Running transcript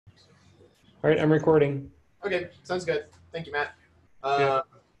All right, I'm recording. Okay, sounds good. Thank you, Matt. Yeah. Uh,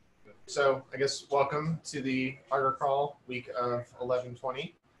 so I guess welcome to the Augur Crawl week of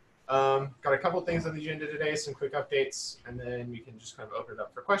 11/20. Got a couple things on the agenda today, some quick updates, and then we can just kind of open it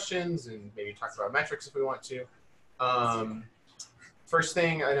up for questions and maybe talk about metrics if we want to. Um, First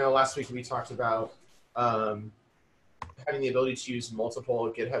thing, I know last week we talked about having the ability to use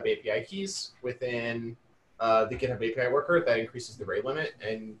multiple GitHub API keys within the GitHub API worker. That increases the rate limit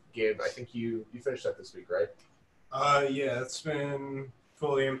and I think you finished that this week, right? Yeah, it's been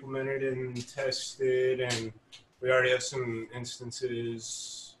fully implemented and tested, and we already have some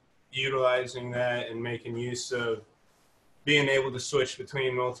instances utilizing that and making use of being able to switch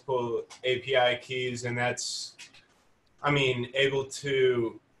between multiple API keys, and that's, able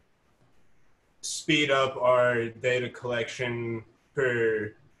to speed up our data collection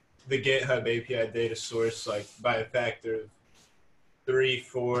for the GitHub API data source, like by a factor of 3,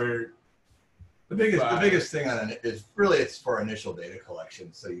 4. The biggest thing on it is really it's for initial data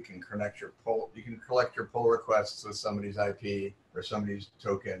collection, so you can collect your pull requests with somebody's IP or somebody's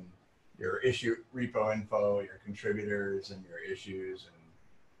token, your issue repo info, your contributors and your issues and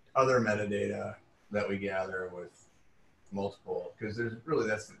other metadata that we gather with multiple, because there's really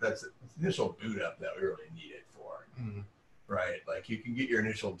that's the initial boot up that we really need it for. Mm-hmm. Right, like you can get your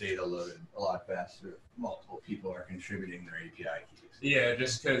initial data loaded a lot faster if multiple people are contributing their API keys. Yeah,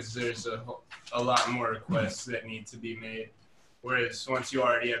 just because there's a lot more requests that need to be made. Whereas once you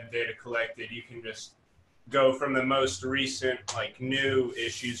already have data collected, you can just go from the most recent, like new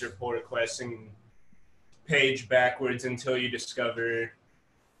issues or pull requests and page backwards until you discover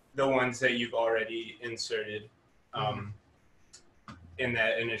the ones that you've already inserted in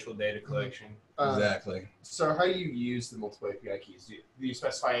that initial data collection. Exactly. So how do you use the multiple API keys? Do you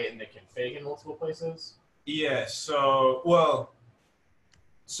specify it in the config in multiple places? Yeah, so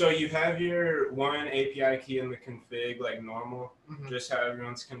you have your one API key in the config like normal, just how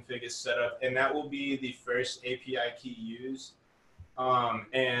everyone's config is set up, and that will be the first API key used.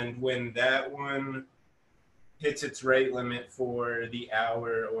 And when that one hits its rate limit for the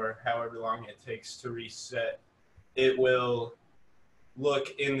hour or however long it takes to reset, it will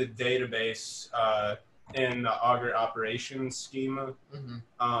look in the database in the Augur operations schema,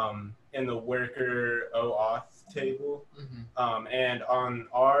 in the worker OAuth table. And on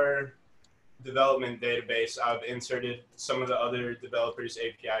our development database, I've inserted some of the other developers'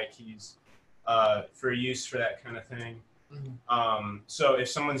 API keys for use for that kind of thing. So if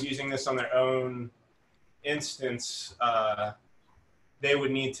someone's using this on their own instance, they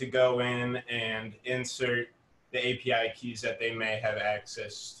would need to go in and insert the API keys that they may have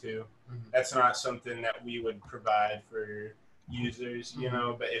access to. That's not something that we would provide for users, you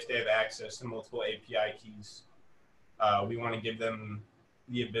know, but if they have access to multiple API keys, we want to give them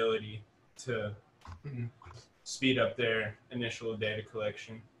the ability to speed up their initial data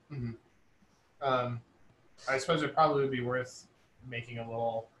collection. I suppose it probably would be worth making a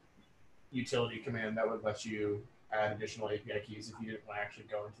little utility command that would let you add additional API keys if you didn't want to actually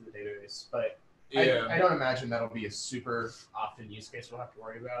go into the database. But yeah. I don't imagine that'll be a super often use case we'll have to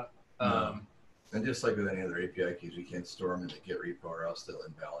worry about. And just like with any other API keys, we can't store them in the Git repo or else they'll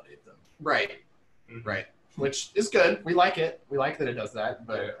invalidate them. Right. Right. Which is good. We like it. We like that it does that,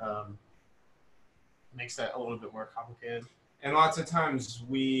 but makes that a little bit more complicated. And lots of times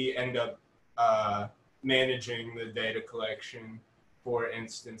we end up managing the data collection for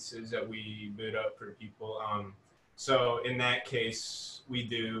instances that we boot up for people. So in that case, we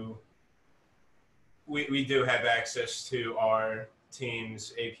do have access to our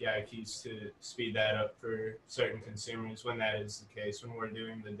team's API keys to speed that up for certain consumers when that is the case, when we're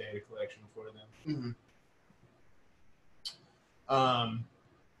doing the data collection for them.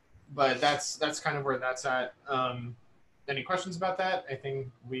 But that's kind of where that's at. Any questions about that? I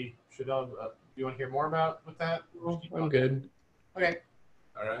think we should all, do you want to hear more about with that? I'm good. Okay.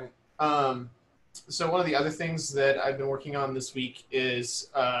 All right. So one of the other things that I've been working on this week is,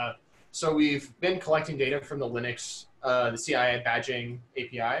 so we've been collecting data from the Linux, the CI badging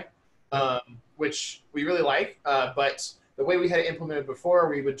API, which we really like, but the way we had it implemented before,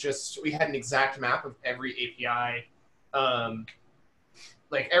 we had an exact map of every API,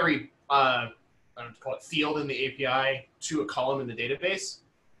 like every, I don't know, call it field in the API to a column in the database,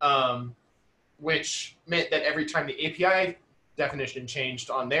 which meant that every time the API definition changed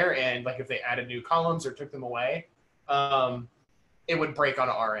on their end, like if they added new columns or took them away, it would break on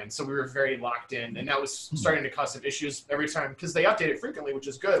our end. So we were very locked in, and that was starting to cause some issues every time because they update it frequently, which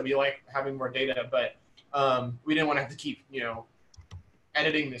is good. We like having more data, but we didn't want to have to keep,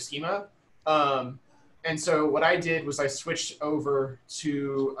 editing the schema. And so what I did was I switched over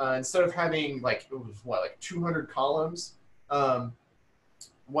to instead of having like it was what like 200 columns,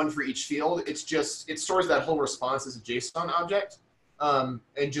 one for each field. It's just it stores that whole response as a JSON object, and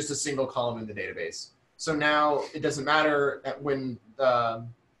just a single column in the database. So now it doesn't matter when the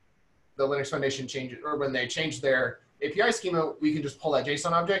Linux Foundation changes or when they change their API schema, we can just pull that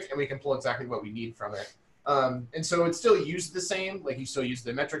JSON object and we can pull exactly what we need from it. And so it's still used the same, like you still use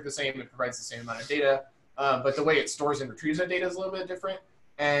the metric the same, it provides the same amount of data, but the way it stores and retrieves that data is a little bit different.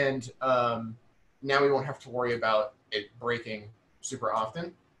 And now we won't have to worry about it breaking super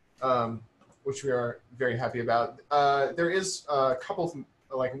often, which we are very happy about. There is a couple,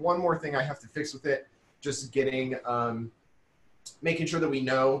 like one more thing I have to fix with it, just getting, making sure that we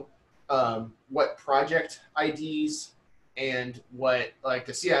know what project IDs and what like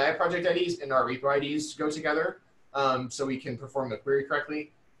the CII project IDs and our repo IDs go together, so we can perform the query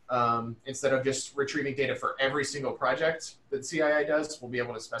correctly. Instead of just retrieving data for every single project that CII does, we'll be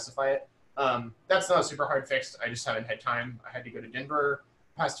able to specify it. That's not a super hard fix. I just haven't had time. I had to go to Denver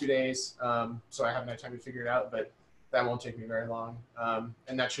the past 2 days, so I haven't had time to figure it out, but that won't take me very long.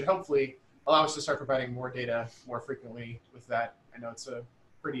 And that should hopefully allow us to start providing more data more frequently with that. I know it's a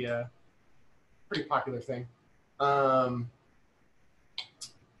pretty popular thing.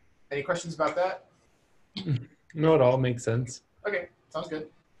 Any questions about that? No, it all makes sense. Okay, sounds good.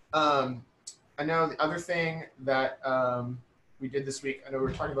 I know the other thing that we did this week, I know we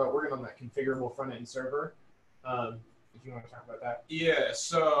were talking about working on that configurable front-end server. If you want to talk about that. Yeah,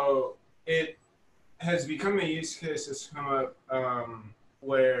 so it has become a use case that's come up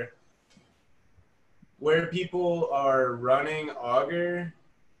where people are running Augur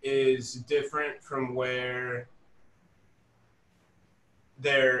is different from where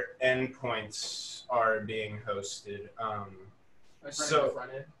their endpoints are being hosted.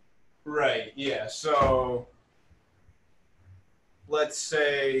 Right, yeah. So let's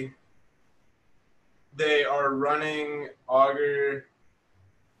say they are running Augur,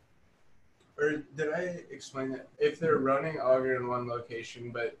 or did I explain that? If they're running Augur in one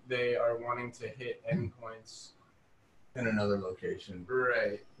location, but they are wanting to hit endpoints in another location.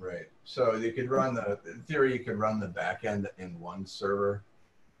 Right. Right. So you could run in theory, you could run the back end in one server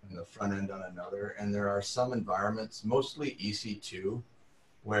and the front end on another. And there are some environments, mostly EC2,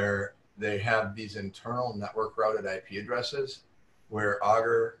 where they have these internal network routed IP addresses where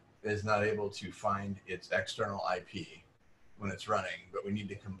Augur is not able to find its external IP when it's running, but we need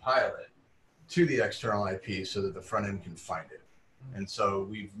to compile it to the external IP so that the front end can find it. And so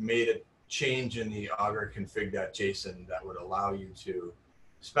we've made a change in the Augur config.json that would allow you to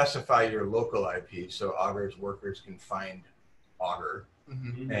specify your local IP so Augur's workers can find Augur,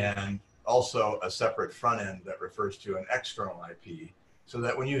 and also a separate front end that refers to an external IP so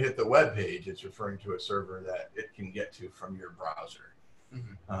that when you hit the web page, it's referring to a server that it can get to from your browser.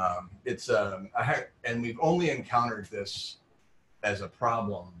 And we've only encountered this as a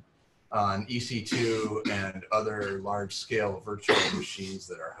problem on EC2 and other large-scale virtual machines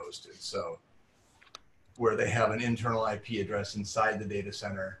that are hosted. So where they have an internal IP address inside the data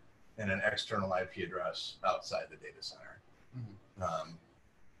center and an external IP address outside the data center.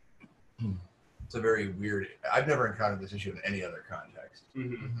 It's a very weird, I've never encountered this issue in any other context.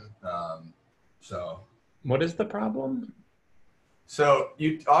 So what is the problem? So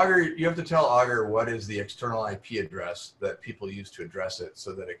you have to tell Augur what is the external IP address that people use to address it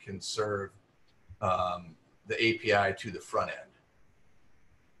so that it can serve the API to the front end.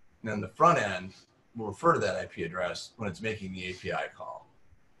 And then the front end will refer to that IP address when it's making the API call.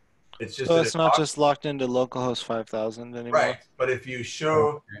 It's just so it's not just locked into localhost 5000 anymore. Right, but if you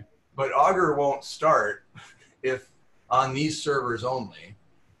show, but Augur won't start if on these servers only.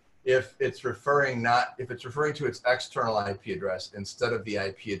 If it's referring to its external IP address instead of the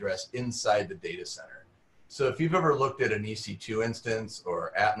IP address inside the data center. So if you've ever looked at an EC2 instance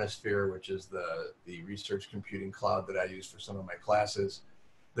or Atmosphere, which is the research computing cloud that I use for some of my classes,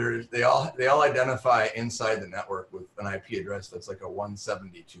 they all identify inside the network with an IP address that's like a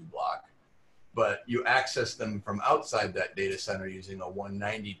 172 block, but you access them from outside that data center using a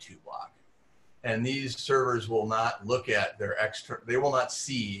 192 block. And these servers will not look at they will not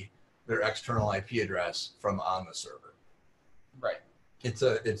see their external IP address from on the server. Right.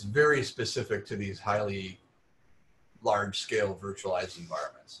 It's very specific to these highly large scale virtualized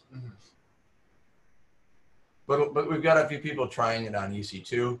environments. But we've got a few people trying it on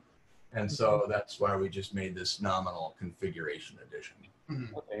EC2, and so that's why we just made this nominal configuration edition.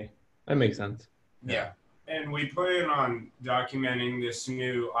 Okay, that makes sense. Yeah. And we plan on documenting this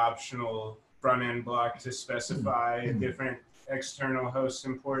new optional front-end block to specify a different external host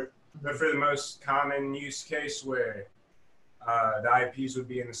import. But for the most common use case where the IPs would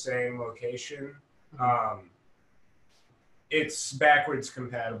be in the same location, it's backwards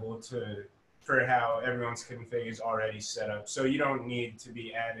compatible for how everyone's config is already set up. So you don't need to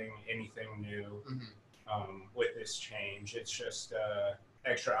be adding anything new with this change. It's just an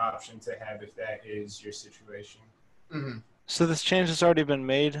extra option to have if that is your situation. So this change has already been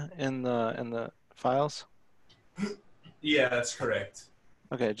made in the files? Yeah, that's correct.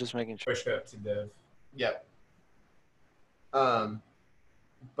 Okay, just making sure. Pushed up to dev. Yep.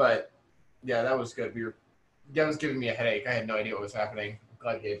 But yeah, that was good. That was giving me a headache. I had no idea what was happening. I'm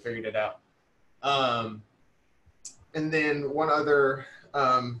glad Gabe figured it out. And then one other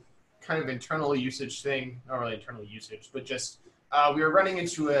kind of internal usage thing, not really internal usage, but just we were running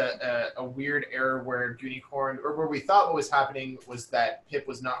into a weird error where Unicorn, or where we thought what was happening was that pip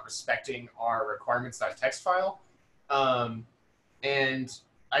was not respecting our requirements.txt file. And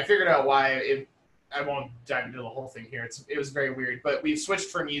I figured out why. I won't dive into the whole thing here. It was very weird, but we've switched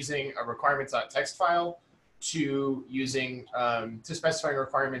from using a requirements.txt file to using to specifying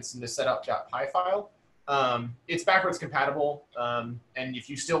requirements in the setup.py file. It's backwards compatible, and if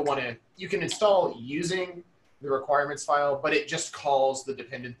you still want to, you can install using the requirements file, but it just calls the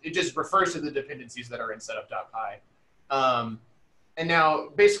it just refers to the dependencies that are in setup.py. And now,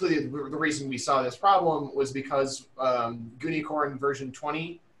 basically, the reason we saw this problem was because Unicorn version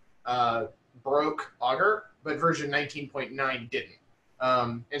 20 broke Augur, but version 19.9 didn't.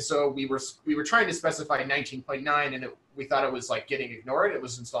 And so we were trying to specify 19.9, and we thought it was like getting ignored. It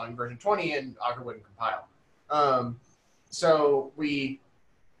was installing version 20, and Augur wouldn't compile. So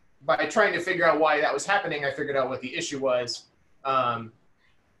by trying to figure out why that was happening, I figured out what the issue was. And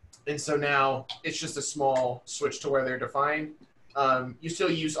so now it's just a small switch to where they're defined. You still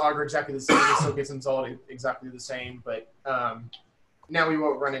use Augur exactly the same. It still gets installed exactly the same, but now we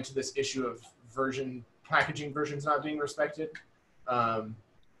won't run into this issue of packaging versions not being respected. It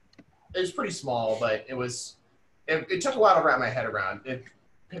was pretty small, but it took a while to wrap my head around. It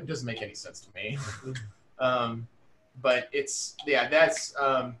doesn't make any sense to me. But that's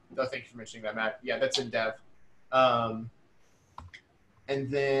no, thank you for mentioning that, Matt. Yeah, that's in dev. And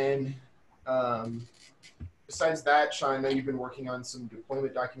then besides that, Sean, I know you've been working on some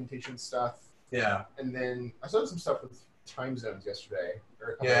deployment documentation stuff. Yeah. And then I saw some stuff with time zones yesterday,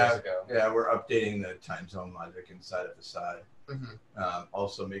 or a couple days ago. Yeah, we're updating the time zone logic inside of Facade.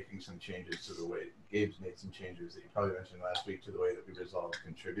 Also making some changes to the way Gabe's made some changes that you probably mentioned last week to the way that we resolve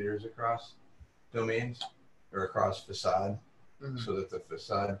contributors across domains or across Facade, so that the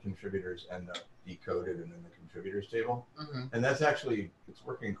Facade contributors end up decoded and in the contributors table. And that's actually, it's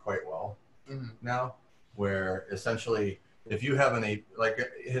working quite well now, where essentially if you have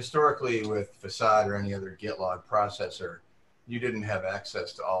historically with Facade or any other GitLog processor, you didn't have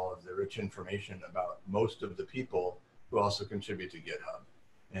access to all of the rich information about most of the people who also contribute to GitHub.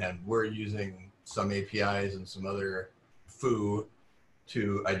 And we're using some APIs and some other foo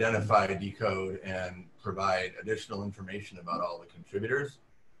to identify, decode, and provide additional information about all the contributors,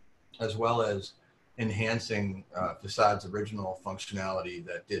 as well as enhancing Facade's original functionality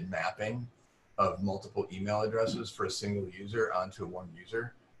that did mapping of multiple email addresses for a single user onto one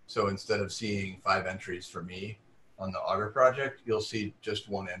user. So instead of seeing 5 entries for me on the Augur project, you'll see just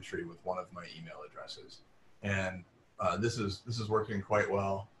one entry with one of my email addresses. And this is working quite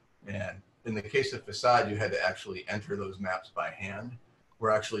well. And in the case of Facade, you had to actually enter those maps by hand. We're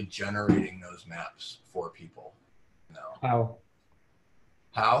actually generating those maps for people now.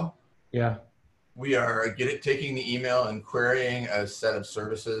 How? Yeah. We are taking the email and querying a set of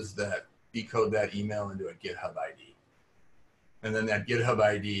services that decode that email into a GitHub ID. And then that GitHub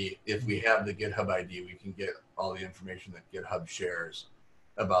ID, if we have the GitHub ID, we can get all the information that GitHub shares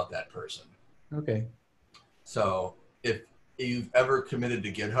about that person. Okay. So if you've ever committed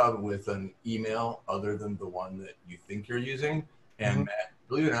to GitHub with an email other than the one that you think you're using, and Matt,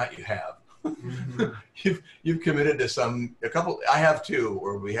 believe it or not, you have. You've committed to a couple, I have too,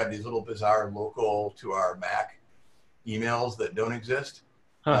 where we have these little bizarre local to our Mac emails that don't exist.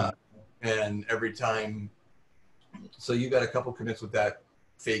 And every time, so you got a couple commits with that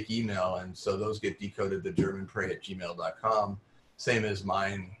fake email, and so those get decoded to germanprey@gmail.com, same as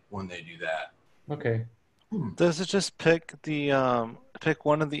mine when they do that. Okay. Does it just pick pick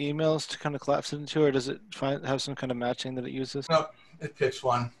one of the emails to kind of collapse it into, or does it have some kind of matching that it uses? No, it picks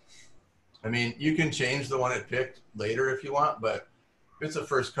one. I mean, you can change the one it picked later if you want, but it's a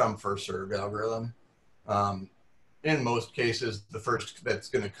first come, first served algorithm. In most cases, the first that's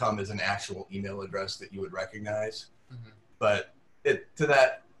going to come is an actual email address that you would recognize. But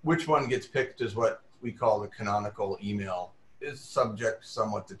which one gets picked is what we call the canonical email is subject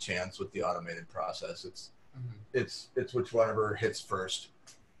somewhat to chance with the automated process. Mhm. It's whichever hits first.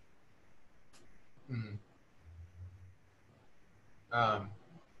 Mhm.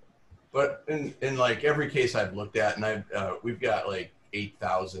 But in like every case I've looked at, and we've got like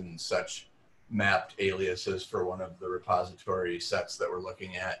 8,000 such mapped aliases for one of the repository sets that we're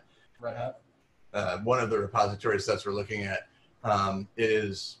looking at. Red Hat. One of the repository sets we're looking at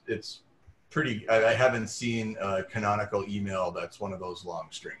it's pretty. I haven't seen a canonical email that's one of those long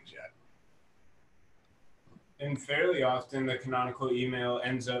strings yet. And fairly often, the canonical email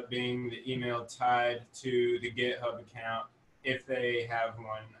ends up being the email tied to the GitHub account if they have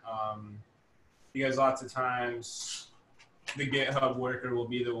one. Because lots of times, the GitHub worker will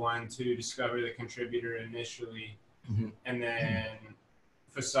be the one to discover the contributor initially, Mm-hmm. and then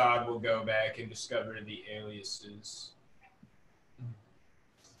Facade will go back and discover the aliases.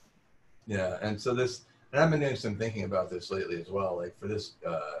 Yeah, and so this, and I've been doing some thinking about this lately as well. Like for this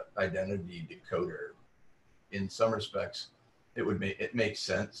identity decoder, in some respects, it makes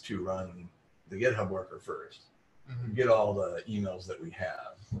sense to run the GitHub worker first, get all the emails that we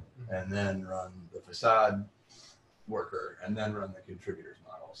have, and then run the Facade worker, and then run the contributors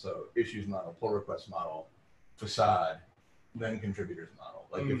model. So issues model, pull request model, Facade, then contributors model.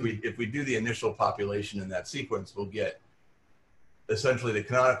 Like if we do the initial population in that sequence, we'll get essentially the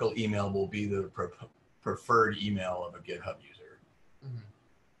canonical email will be the preferred email of a GitHub user.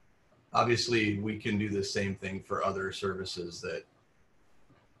 Obviously, we can do the same thing for other services that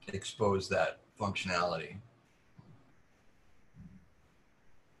expose that functionality.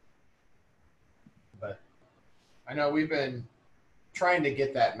 But I know we've been trying to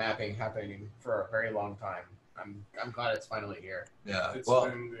get that mapping happening for a very long time. I'm glad it's finally here. Yeah. It's Well,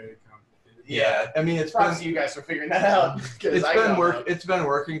 been very complicated. yeah. I mean, it's Props been to you guys for figuring that out. It's been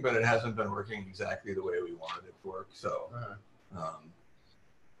working, but it hasn't been working exactly the way we wanted it to work. So.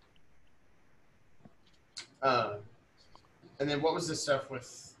 And then what was this stuff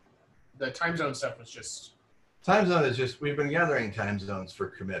with the time zone stuff? Was just time zone is just we've been gathering time zones for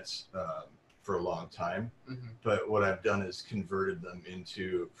commits for a long time, but what I've done is converted them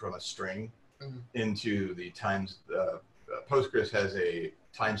from a string into the times. Postgres has a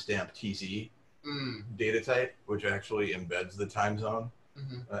timestamp TZ data type, which actually embeds the time zone,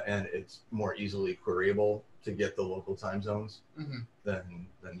 and it's more easily queryable to get the local time zones than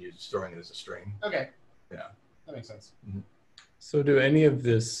you storing it as a string. Okay. Yeah. That makes sense. So does any of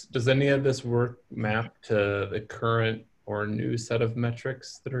this work map to the current or new set of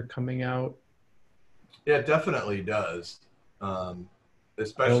metrics that are coming out? Yeah, it definitely does.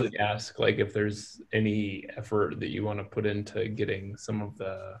 Especially I only ask like if there's any effort that you want to put into getting some of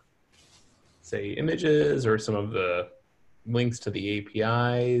the, say, images or some of the links to the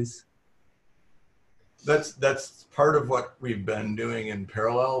APIs. That's part of what we've been doing in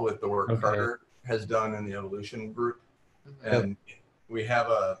parallel with the work Okay. Carter has done in the evolution group. And we have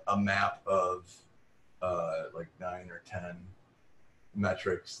a map of like 9 or 10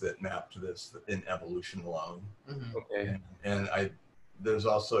 metrics that map to this in evolution alone. Okay. And there's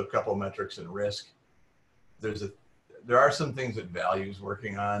also a couple metrics in risk. There are some things that Value's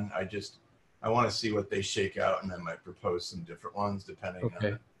working on. I want to see what they shake out, and I might propose some different ones depending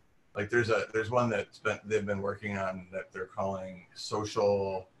on. Like there's one they've been working on that they're calling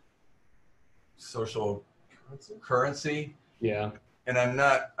social currency. Yeah. And I'm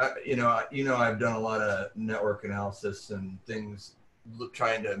not, I've done a lot of network analysis and things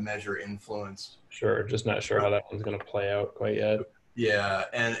trying to measure influence. Sure. Just not sure how that one's going to play out quite yet. Yeah.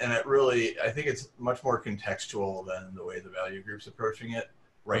 And I think it's much more contextual than the way the value group's approaching it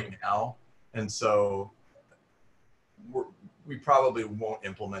right now. And so we probably won't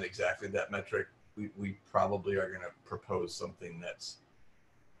implement exactly that metric. We probably are going to propose something that's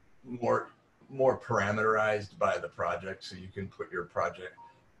more parameterized by the project, so you can put your project.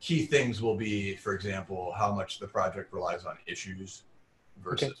 Key things will be, for example, how much the project relies on issues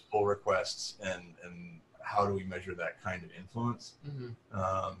versus pull requests, and how do we measure that kind of influence.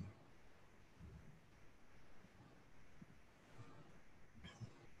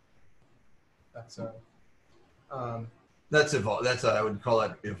 That's I would call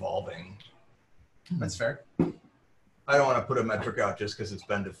that evolving. That's fair. I don't want to put a metric out just because it's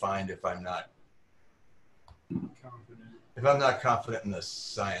been defined if I'm not confident in the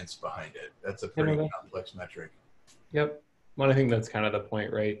science behind it. That's a pretty complex metric. Yep. Well, I think that's kind of the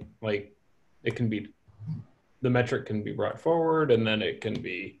point, right? Like the metric can be brought forward, and then it can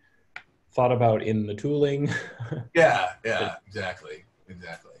be thought about in the tooling. Yeah, exactly.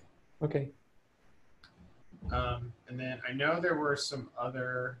 Okay. And then I know there were some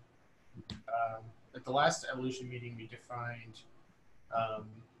other at the last evolution meeting, we defined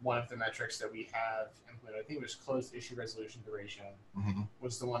one of the metrics that we have implemented. I think it was closed issue resolution duration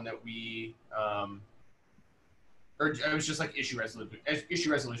was the one that we, or it was just like issue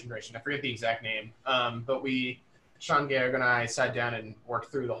resolution duration. I forget the exact name, but Sean Gagg and I sat down and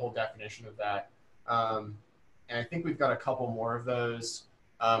worked through the whole definition of that. And I think we've got a couple more of those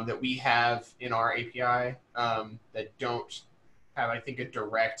that we have in our API that don't have, I think, a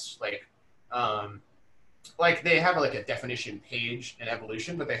direct like they have like a definition page in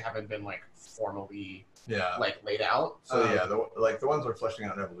evolution, but they haven't been like formally like laid out. So the ones we're fleshing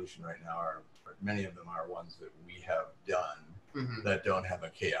out in evolution right now are many of them are ones that we have done that don't have a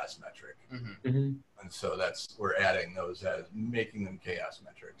chaos metric, and so we're adding those as making them chaos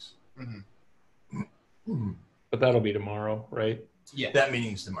metrics. But that'll be tomorrow, right? Yeah, that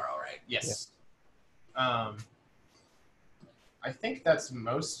meeting's tomorrow, right? Yes. Yeah. I think that's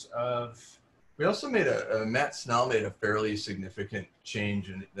most of. We also made Matt Snell made a fairly significant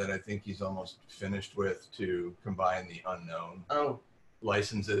change that I think he's almost finished with to combine the unknown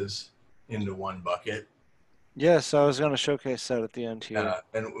licenses into one bucket. Yes, I was going to showcase that at the end here.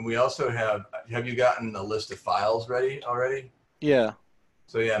 And we also have you gotten a list of files ready already? Yeah.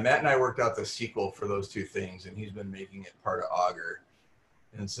 So yeah, Matt and I worked out the SQL for those two things, and he's been making it part of Augur.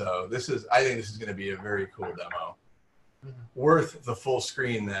 And so I think this is going to be a very cool demo. Worth the full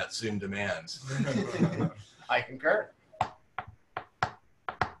screen that Zoom demands. I concur.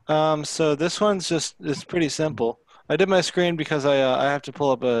 So this one's it's pretty simple. I did my screen because I have to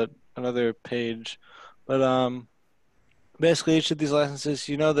pull up another page, but basically each of these licenses,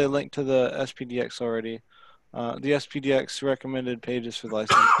 they link to the SPDX already. The SPDX recommended pages for the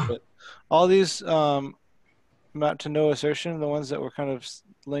license, but all these map to no assertion, the ones that were kind of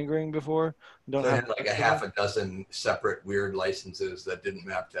lingering before, don't have like a half a dozen separate weird licenses that didn't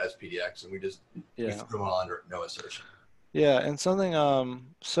map to SPDX, and we threw them all under no assertion. Yeah, and something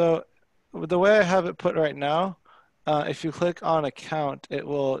so the way I have it put right now, if you click on account, it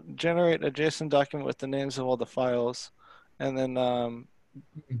will generate a JSON document with the names of all the files, and then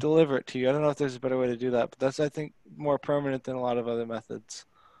deliver it to you. I don't know if there's a better way to do that, but that's, I think, more permanent than a lot of other methods.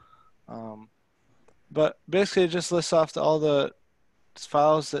 But basically, it just lists off all the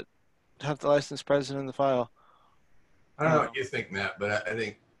files that have the license present in the file. I don't know what you think, Matt, but I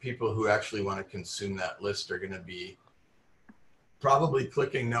think people who actually want to consume that list are going to be probably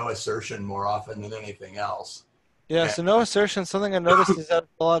clicking no assertion more often than anything else. Yeah, so no assertion, something I noticed is that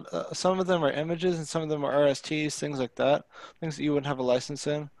a lot, some of them are images and some of them are RSTs, things like that, things that you wouldn't have a license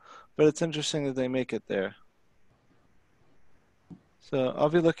in, but it's interesting that they make it there. So I'll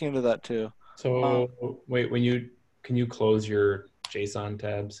be looking into that too. So wait, can you close your JSON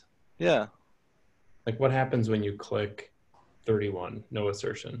tabs? Yeah. Like what happens when you click 31, no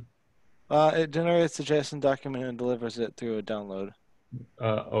assertion? It generates a JSON document and delivers it through a download.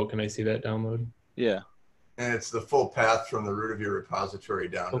 Can I see that download? Yeah. And it's the full path from the root of your repository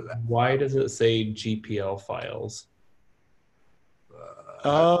down to that. Why does it say GPL files?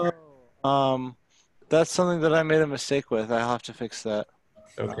 That's something that I made a mistake with. I'll have to fix that.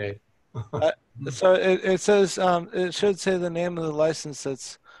 Okay. So it says it should say the name of the license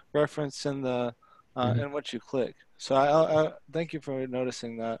that's referenced in the in what you click. So I thank you for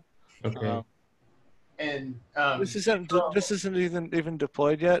noticing that. Okay. And this isn't even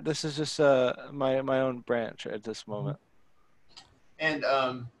deployed yet. This is just my own branch at this moment. And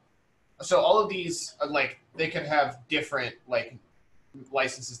so all of these they could have different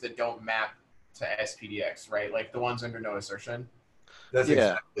licenses that don't map to SPDX, right? Like the ones under no assertion. That's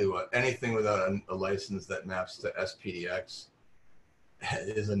exactly what anything without a license that maps to SPDX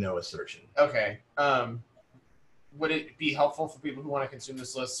is a no assertion. Okay. Would it be helpful for people who want to consume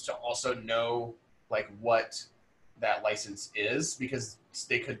this list to also know what that license is, because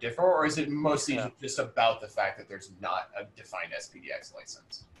they could differ, or is it mostly just about the fact that there's not a defined SPDX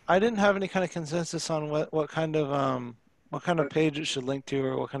license? I didn't have any kind of consensus on what kind of page it should link to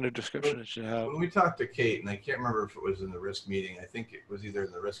or what kind of description it should have. When we talked to Kate, and I can't remember if it was in the risk meeting, I think it was either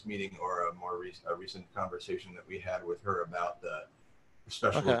in the risk meeting or a recent conversation that we had with her about the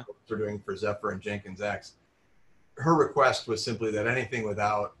special reports we're doing for Zephyr and Jenkins X. Her request was simply that anything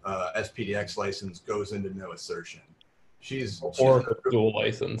without SPDX license goes into no assertion. She's dual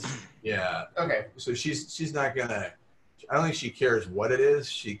license. Yeah. Okay. So she's not gonna. I don't think she cares what it is.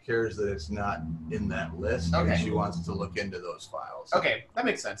 She cares that it's not in that list. Okay. And she wants to look into those files. Okay, that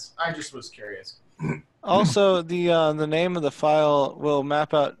makes sense. I just was curious. Also, the name of the file will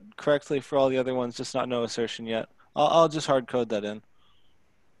map out correctly for all the other ones, just not no assertion yet. I'll just hard code that in.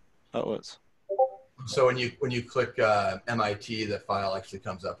 That was. So when you click MIT, the file actually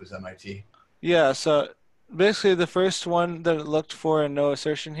comes up as MIT. Yeah, so basically the first one that it looked for and no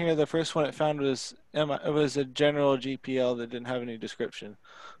assertion here, the first one it found was it was a general GPL that didn't have any description.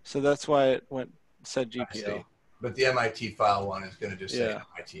 So that's why it said I see. GPL. But the MIT file one is going to just say Yeah.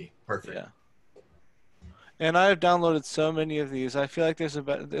 MIT. Perfect. Yeah. And I've downloaded so many of these. I feel like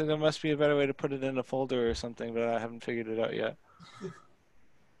there must be a better way to put it in a folder or something, but I haven't figured it out yet.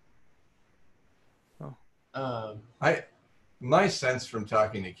 Oh. My sense from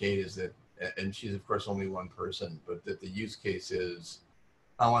talking to Kate is that, and she's of course only one person, but that the use case is,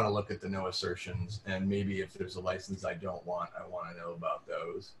 I want to look at the no assertions, and maybe if there's a license I don't want, I want to know about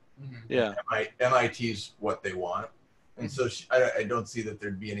those. Yeah. MIT's what they want. And so I don't see that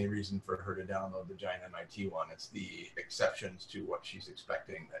there'd be any reason for her to download the giant MIT one. It's the exceptions to what she's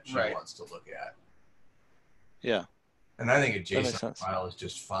expecting that she wants to look at. Yeah. And I think a JSON file is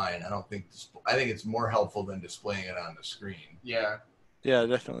just fine. I think it's more helpful than displaying it on the screen. Yeah. Yeah,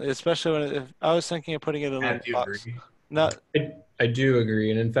 definitely. Especially if I was thinking of putting it in a little box. Agree? Not. I do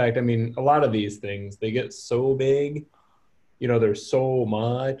agree. And in fact, I mean, a lot of these things, they get so big, there's so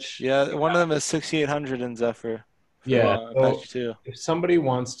much. Yeah, one of them is 6800 in Zephyr. Yeah. Apache 2. If somebody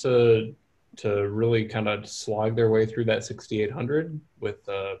wants to really kind of slog their way through that 6800 with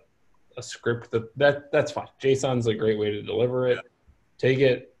a script, that's fine. JSON's a great way to deliver it. Take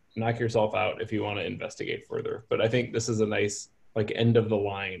it, knock yourself out if you want to investigate further. But I think this is a nice end of the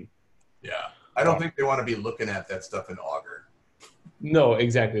line. Yeah. I don't think they want to be looking at that stuff in Augur. No,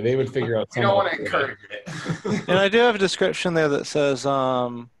 exactly. They would figure out. You don't want to encourage it. And I do have a description there that says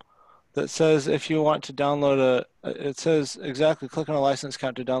if you want to download it says exactly click on a license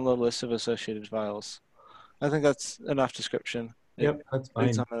count to download a list of associated files. I think that's enough description. Yep, that's fine.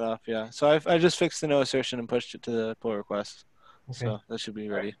 Enough, yeah. So I just fixed the no assertion and pushed it to the pull request. Okay. So that should be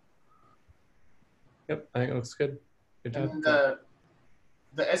ready. Yep, I think it looks good. Good job. And the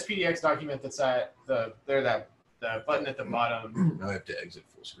SPDX document that's at the button at the bottom. Now I have to exit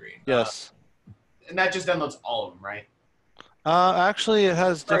full screen. Yes. And that just downloads all of them, right? Actually, it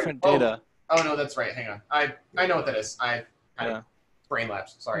has different data. Oh no, that's right. Hang on. I know what that is. I kind of brain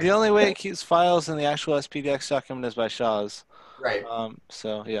lapsed. Sorry. The only way it keeps files in the actual SPDX document is by CHAOSS. Right.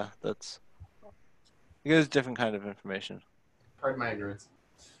 So yeah, it gives different kind of information. Pardon my ignorance.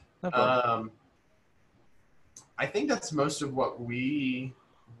 No problem. I think that's most of what we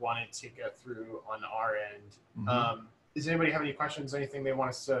wanted to go through on our end. Does anybody have any questions? Anything they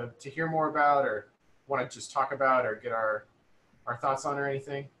want us to hear more about, or want to just talk about, or get our thoughts on, or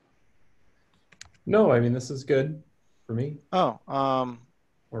anything? No, I mean, this is good for me. Oh,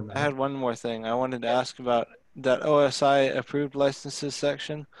 I had one more thing. I wanted to ask about that OSI approved licenses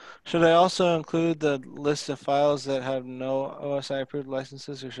section. Should I also include the list of files that have no OSI approved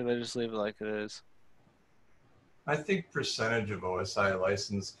licenses, or should I just leave it like it is? I think percentage of OSI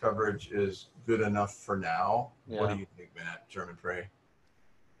license coverage is good enough for now. Yeah. What do you think, Matt, German Prey?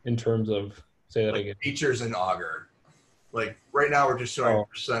 In terms of, say that again. Features in Augur. Like right now we're just showing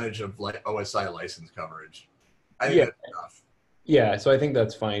percentage of OSI license coverage. I think that's enough. Yeah, so I think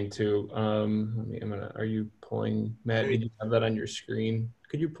that's fine too. Are you pulling, Matt, did you have that on your screen?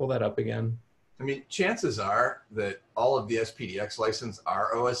 Could you pull that up again? I mean, chances are that all of the SPDX license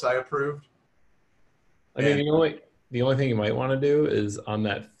are OSI approved. I mean, the only thing you might want to do is on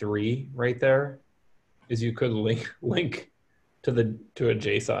that 3 right there, is you could link to a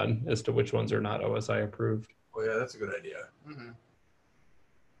JSON as to which ones are not OSI approved. Oh yeah, that's a good idea.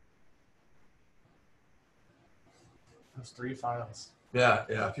 Those 3 files. Yeah.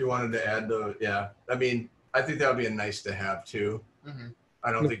 If you wanted to add I mean, I think that would be a nice to have too.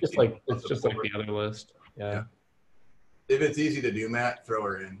 I don't think it's just like the other list. Yeah. If it's easy to do, Matt, throw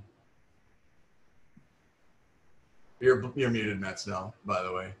her in. You're muted, Matt Snell, by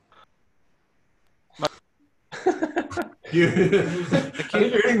the way. You're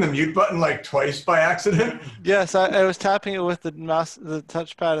hitting the mute button like twice by accident. Yes, I was tapping it with the mouse, the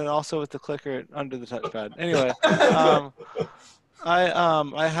touchpad, and also with the clicker under the touchpad. Anyway,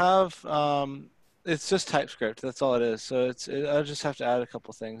 I have it's just TypeScript. That's all it is. So I'll just have to add a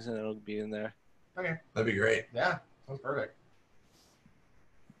couple things, and it'll be in there. Okay, that'd be great. Yeah, sounds perfect.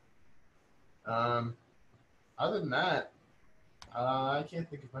 Other than that, I can't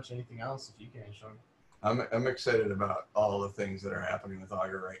think of much anything else. If you can, Sean. I'm excited about all the things that are happening with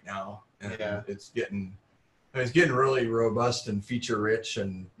Augur right now, and it's getting really robust and feature rich,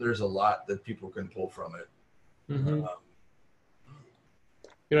 and there's a lot that people can pull from it.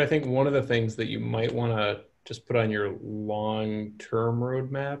 I think one of the things that you might want to just put on your long-term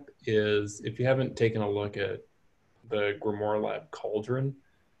roadmap is, if you haven't taken a look at the Grimoire Lab Cauldron,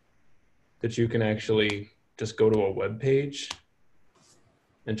 that you can actually just go to a web page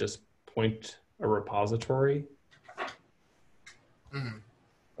and just point a repository.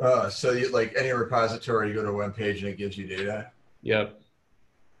 So you, like any repository, you go to a web page and it gives you data. Yep.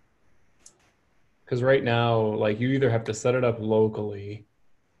 Because right now, like you either have to set it up locally,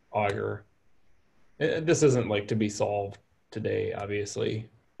 Augur. This isn't like to be solved today, obviously.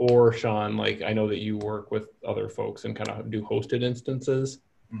 Or Sean, like I know that you work with other folks and kind of do hosted instances.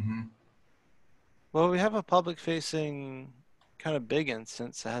 Mm-hmm. Well, we have a public-facing kind of big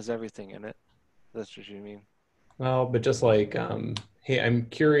instance that has everything in it. That's what you mean. Well, but just like, hey, I'm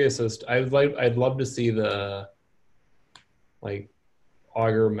curious as to, I'd love to see the like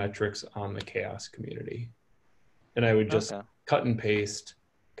Augur metrics on the CHAOSS community, and I would just cut and paste,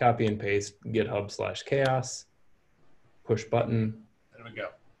 copy and paste GitHub/CHAOSS, push button. There we go.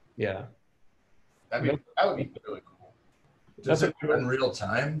 Yeah, that would be really cool. Does it do it in real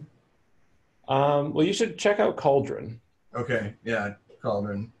time? Well, you should check out Cauldron. Okay, yeah,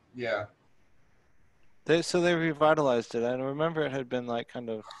 Cauldron. Yeah. So they revitalized it. I remember it had been like kind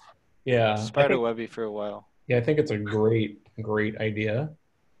of spiderwebby for a while. Yeah, I think it's a great idea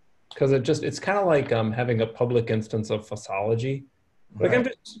because it's kind of like having a public instance of Fossology. Like I'm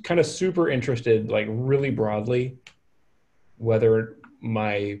just kind of super interested, like really broadly, whether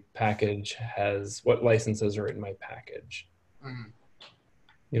my package has what licenses are in my package.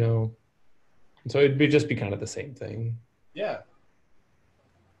 You know, so it'd just be kind of the same thing. Yeah.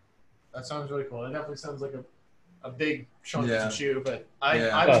 That sounds really cool. It definitely sounds like a big chunk to chew, but I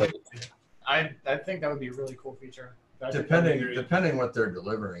think that would be a really cool feature. Depending what they're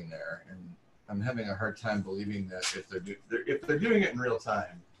delivering there, and I'm having a hard time believing that if they're doing it in real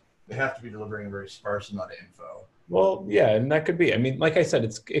time, they have to be delivering a very sparse amount of info. Well, yeah, and that could be. I mean, like I said,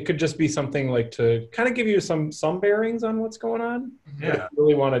 it could just be something like to kind of give you some bearings on what's going on. Yeah. If you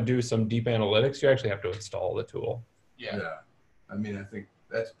really want to do some deep analytics, you actually have to install the tool. Yeah. I mean, I think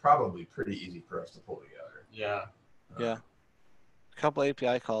that's probably pretty easy for us to pull together. Yeah. Yeah. A couple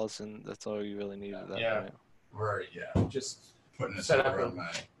API calls, and that's all you really need at that point. Right. Yeah. Just putting this set up on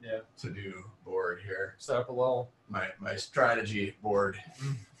my to-do board here. Set up a little my strategy board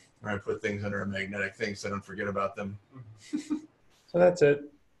where I put things under a magnetic thing so I don't forget about them. So that's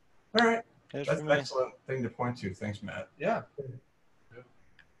it. All right. That's an excellent thing to point to. Thanks, Matt. Yeah.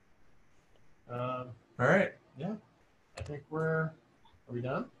 All right. Yeah. I think are we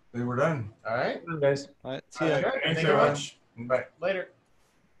done? We're done. All right. Guys. All right. See ya. Thank you very much. Bye. Later.